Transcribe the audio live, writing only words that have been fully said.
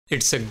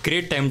It's a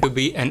great time to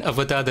be an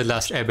Avatar The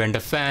Last Airbender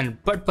fan,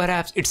 but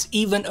perhaps it's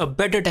even a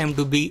better time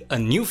to be a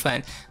new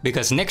fan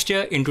because next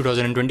year in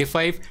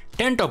 2025,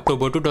 10th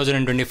October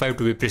 2025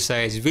 to be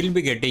precise, we'll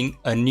be getting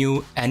a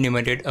new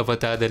animated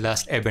Avatar The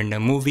Last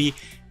Airbender movie,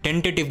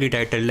 tentatively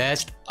titled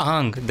as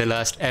Aang The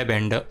Last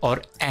Airbender or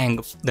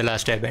Aang The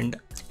Last Airbender.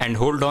 And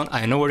hold on,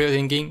 I know what you're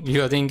thinking.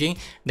 You're thinking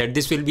that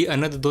this will be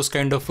another those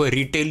kind of a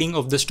retelling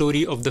of the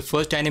story of the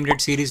first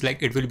animated series,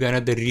 like it will be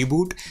another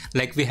reboot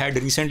like we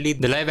had recently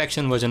the live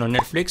action version on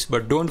Netflix.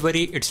 But don't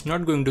worry, it's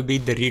not going to be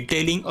the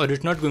retelling or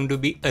it's not going to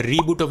be a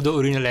reboot of the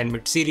original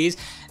animated series.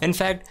 In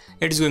fact,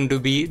 it's going to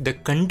be the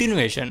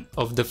continuation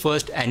of the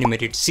first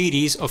animated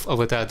series of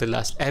Avatar The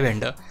Last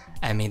Airbender.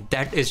 I mean,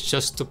 that is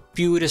just the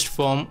purest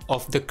form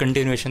of the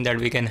continuation that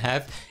we can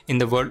have in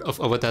the world of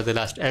Avatar The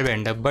Last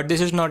Airbender. But this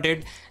is not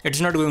it.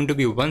 It's not going to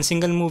be one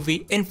single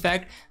movie. In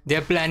fact, they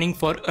are planning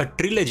for a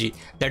trilogy.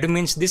 That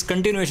means this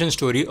continuation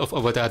story of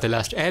Avatar The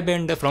Last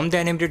Airbender from the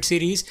animated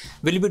series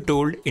will be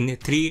told in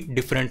 3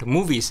 different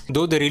movies.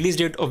 Though the release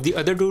date of the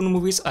other 2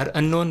 movies are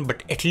unknown,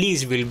 but at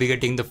least we'll be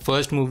getting the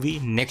first movie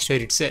next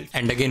year itself.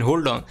 And again,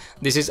 hold on.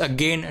 This is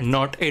again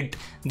not it.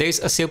 There is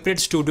a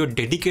separate studio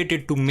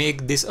dedicated to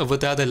make this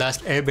Avatar The Last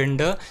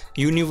Airbender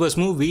universe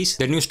movies.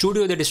 The new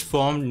studio that is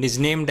formed is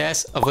named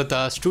as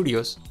Avatar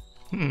Studios.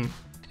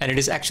 And it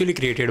is actually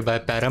created by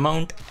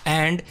Paramount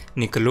and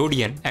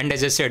Nickelodeon. And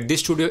as I said,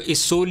 this studio is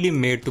solely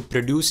made to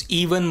produce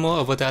even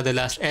more Avatar The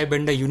Last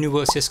Airbender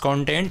universe's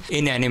content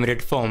in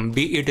animated form,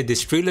 be it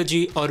this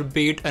trilogy or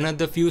be it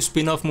another few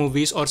spin-off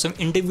movies or some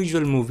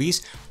individual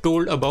movies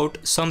told about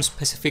some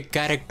specific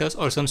characters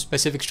or some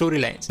specific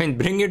storylines. I mean,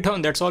 bring it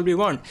on, that's all we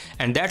want.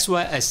 And that's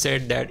why I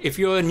said that if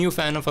you're a new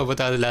fan of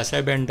Avatar The Last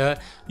Airbender,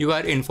 you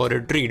are in for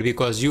a treat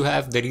because you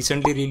have the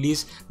recently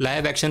released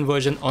live action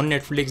version on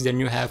Netflix, then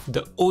you have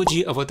the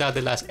OG Avatar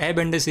The Last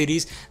Airbender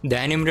series, the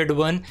animated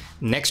one.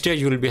 Next year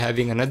you will be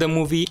having another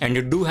movie, and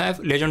you do have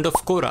Legend of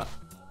Korra.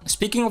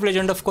 Speaking of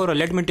Legend of Korra,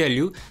 let me tell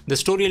you the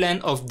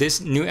storyline of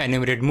this new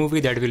animated movie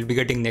that we'll be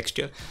getting next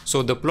year.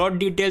 So the plot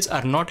details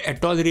are not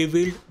at all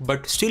revealed,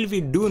 but still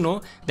we do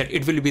know that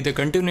it will be the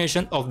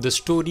continuation of the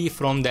story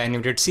from the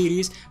animated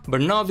series.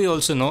 But now we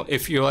also know,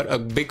 if you are a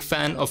big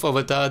fan of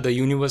Avatar the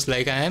universe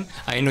like I am,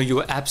 I know you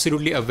are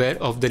absolutely aware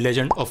of the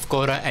Legend of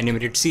Korra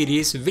animated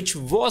series, which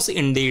was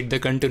indeed the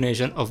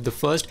continuation of the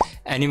first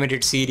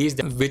animated series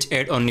which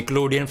aired on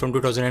Nickelodeon from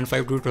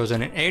 2005 to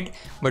 2008.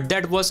 But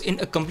that was in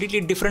a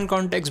completely different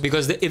context,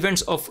 because the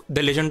events of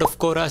the Legend of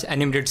Korra's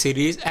animated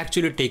series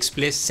actually takes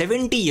place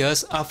 70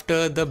 years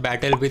after the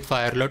battle with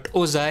Fire Lord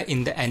Ozai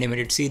in the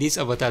animated series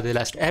Avatar The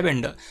Last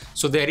Airbender.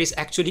 So there is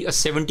actually a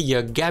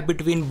 70-year gap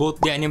between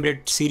both the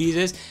animated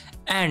series.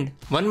 And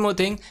one more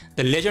thing,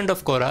 the Legend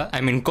of Korra,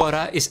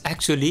 Korra is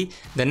actually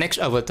the next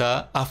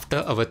avatar after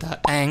Avatar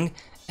Aang.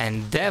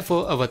 And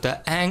therefore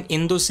Avatar Aang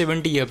in those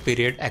 70-year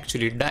period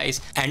actually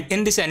dies. And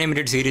in this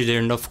animated series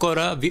Legend of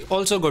Korra, we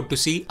also got to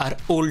see our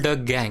older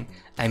gang.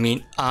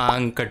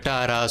 Aang,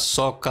 Katara,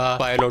 Sokka,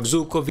 Fire Lord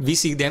Zuko, we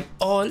see them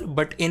all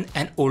but in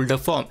an older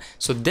form.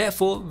 So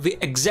therefore we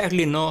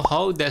exactly know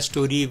how their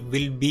story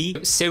will be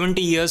 70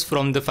 years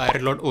from the Fire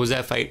Lord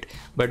Ozai fight.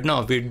 But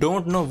now we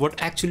don't know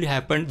what actually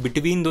happened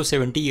between those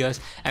 70 years.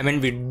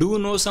 We do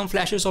know some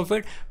flashes of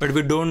it, but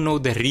we don't know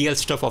the real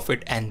stuff of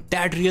it. And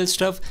that real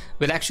stuff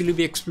will actually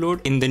be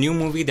explored in the new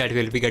movie that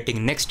we'll be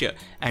getting next year.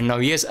 And now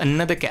here's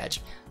another catch.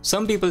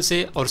 Some people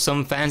say, or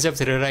some fans have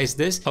theorized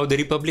this, how the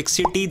Republic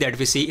City that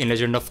we see in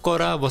Legend of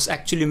Korra was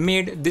actually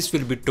made. This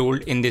will be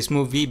told in this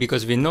movie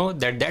because we know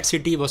that that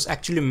city was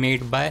actually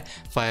made by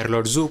Fire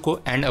Lord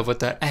Zuko and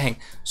Avatar Aang.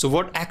 So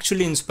what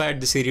actually inspired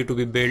the series to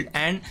be built,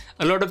 and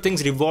a lot of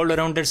things revolved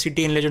around that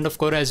city in Legend of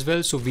Korra as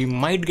well. So we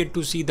might get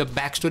to see the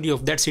backstory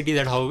of that city,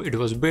 that how it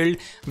was built.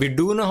 We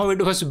do know how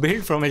it was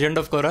built from Legend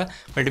of Korra,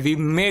 but we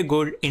may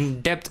go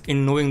in depth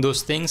in knowing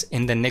those things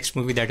in the next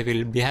movie that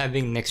we'll be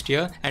having next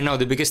year. And now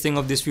the biggest thing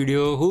of this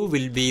video, who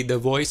will be the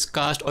voice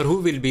cast or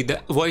who will be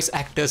the voice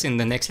actors in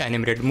the next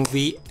animated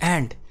movie?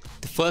 And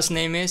the first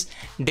name is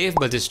Dave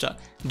Bautista.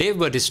 Dave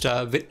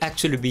Bautista will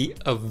actually be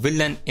a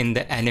villain in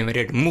the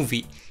animated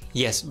movie.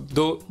 Yes,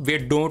 though we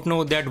don't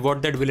know that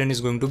what that villain is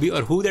going to be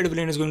or who that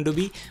villain is going to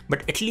be,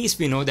 but at least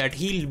we know that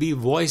he'll be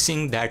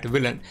voicing that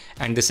villain.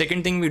 And the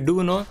second thing we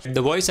do know,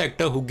 the voice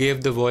actor who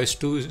gave the voice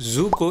to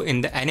Zuko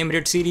in the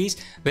animated series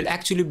will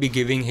actually be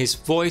giving his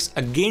voice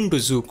again to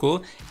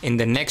Zuko in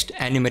the next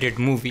animated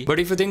movie. But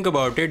if you think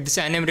about it, this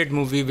animated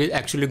movie will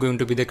actually going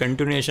to be the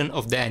continuation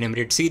of the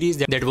animated series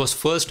that was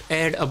first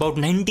aired about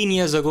 19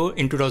 years ago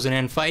in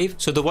 2005.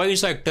 So the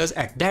voice actors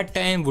at that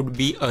time would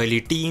be early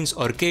teens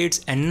or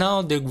kids, and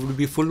now they would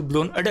be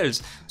full-blown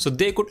adults, so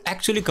they could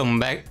actually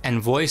come back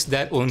and voice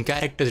their own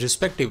characters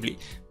respectively.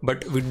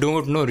 But we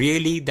don't know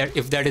really that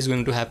if that is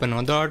going to happen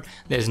or not.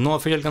 There's no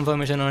official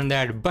confirmation on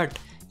that. But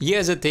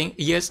here's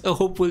a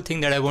hopeful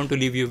thing that I want to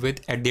leave you with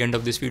at the end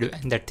of this video,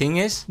 and that thing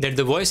is that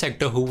the voice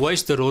actor who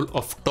voiced the role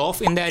of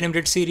Toph in the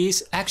animated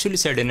series actually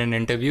said in an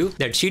interview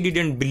that she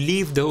didn't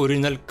believe the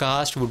original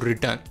cast would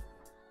return.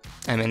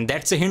 I mean,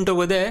 that's a hint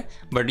over there,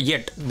 but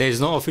yet there is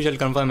no official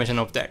confirmation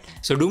of that.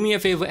 So do me a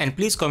favor and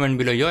please comment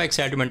below your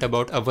excitement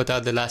about Avatar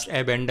The Last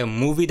Airbender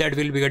movie that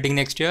we'll be getting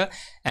next year,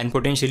 and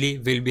potentially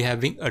we'll be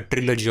having a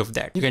trilogy of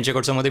that. You can check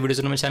out some other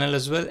videos on my channel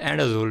as well,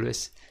 and as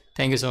always,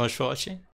 thank you so much for watching.